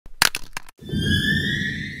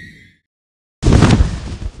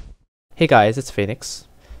Hey guys, it's Phoenix.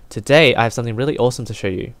 Today I have something really awesome to show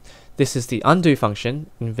you. This is the undo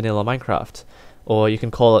function in vanilla Minecraft, or you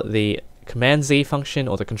can call it the Command Z function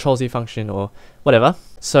or the Control Z function or whatever.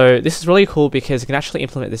 So this is really cool because you can actually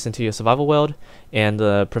implement this into your survival world and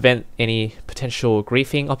prevent any potential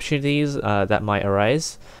griefing opportunities that might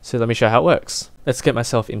arise. So let me show you how it works. Let's get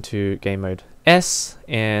myself into game mode S,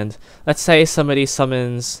 and let's say somebody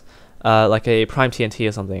summons like a prime TNT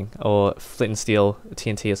or something, or flint and steel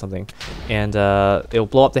TNT or something, and it'll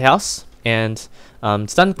blow up the house, and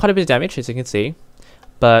it's done quite a bit of damage, as you can see.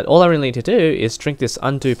 But all I really need to do is drink this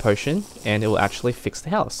undo potion, and it will actually fix the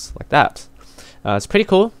house like that. It's pretty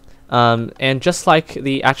cool, and just like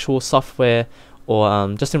the actual software,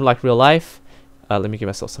 or just in like real life, let me give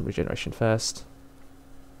myself some regeneration first.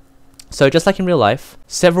 So just like in real life,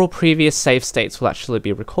 several previous save states will actually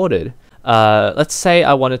be recorded. Let's say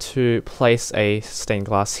I wanted to place a stained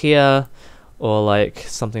glass here, or like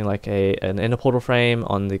something like an inner portal frame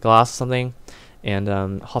on the glass or something,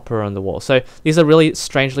 and hopper on the wall. So these are really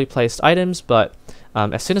strangely placed items, but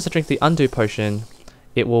as soon as I drink the undo potion,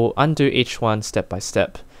 it will undo each one step by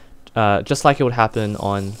step, just like it would happen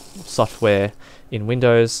on software in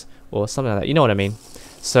Windows or something like that. You know what I mean?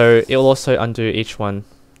 So it will also undo each one.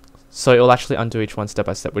 So it will actually undo each one step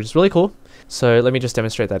by step, which is really cool. So let me just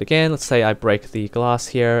demonstrate that again. Let's say I break the glass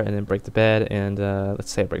here, and then break the bed, and let's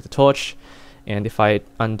say I break the torch. And if I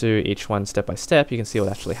undo each one step by step, you can see what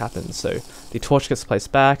actually happens. So the torch gets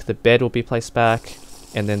placed back, the bed will be placed back,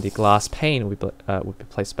 and then the glass pane will be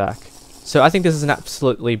placed back. So I think this is an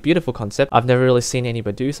absolutely beautiful concept. I've never really seen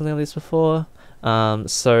anybody do something like this before.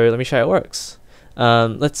 So let me show you how it works.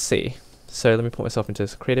 Let's see. So let me put myself into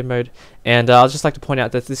creative mode, and I'd just like to point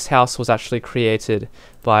out that this house was actually created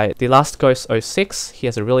by the Last Ghost 06. He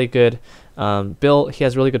has a really good build. He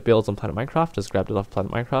has really good builds on Planet Minecraft. Just grabbed it off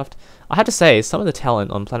Planet Minecraft. I have to say, some of the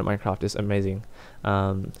talent on Planet Minecraft is amazing.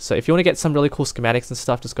 So if you want to get some really cool schematics and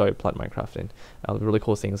stuff, just go to Planet Minecraft, and really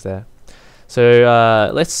cool things there.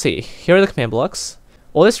 So let's see. Here are the command blocks.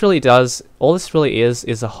 All this really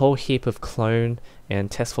is a whole heap of clone and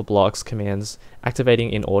test for blocks commands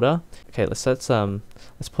activating in order. Okay, let's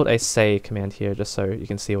put a say command here just so you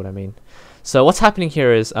can see what I mean. So what's happening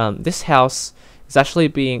here is this house is actually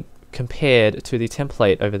being compared to the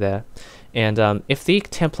template over there, and if the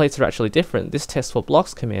templates are actually different, this test for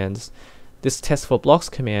blocks command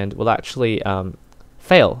will actually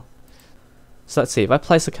fail. So let's see, if I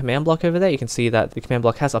place a command block over there, you can see that the command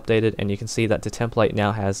block has updated, and you can see that the template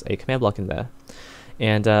now has a command block in there.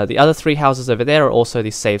 And the other three houses over there are also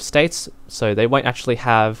the save states, so they won't actually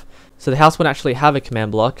have, so the house won't actually have a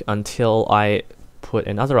command block until I put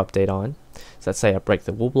another update on. So let's say I break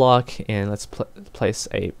the wool block, and let's place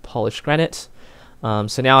a polished granite.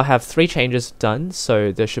 So now I have 3 changes done,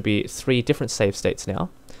 so there should be 3 different save states now.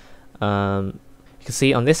 You can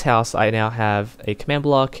see on this house I now have a command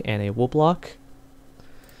block and a wool block.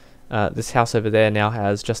 This house over there now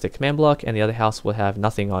has just a command block, and the other house will have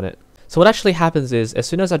nothing on it. So what actually happens is, as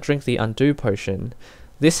soon as I drink the undo potion,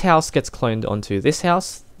 this house gets cloned onto this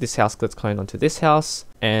house gets cloned onto this house,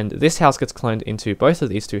 and this house gets cloned into both of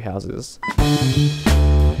these 2 houses.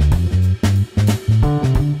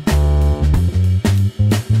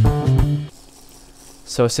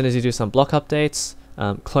 So as soon as you do some block updates,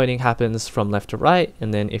 cloning happens from left to right,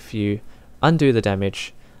 and then if you undo the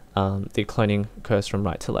damage, the cloning occurs from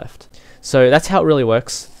right to left. So that's how it really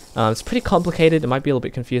works. It's pretty complicated. It might be a little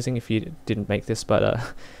bit confusing if you didn't make this, but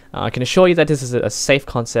I can assure you that this is a safe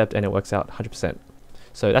concept and it works out 100%.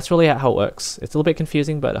 So that's really how it works. It's a little bit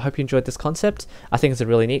confusing, but I hope you enjoyed this concept. I think it's a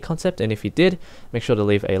really neat concept, and if you did, make sure to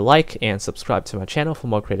leave a like and subscribe to my channel for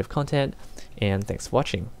more creative content, and thanks for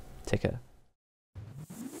watching. Take care.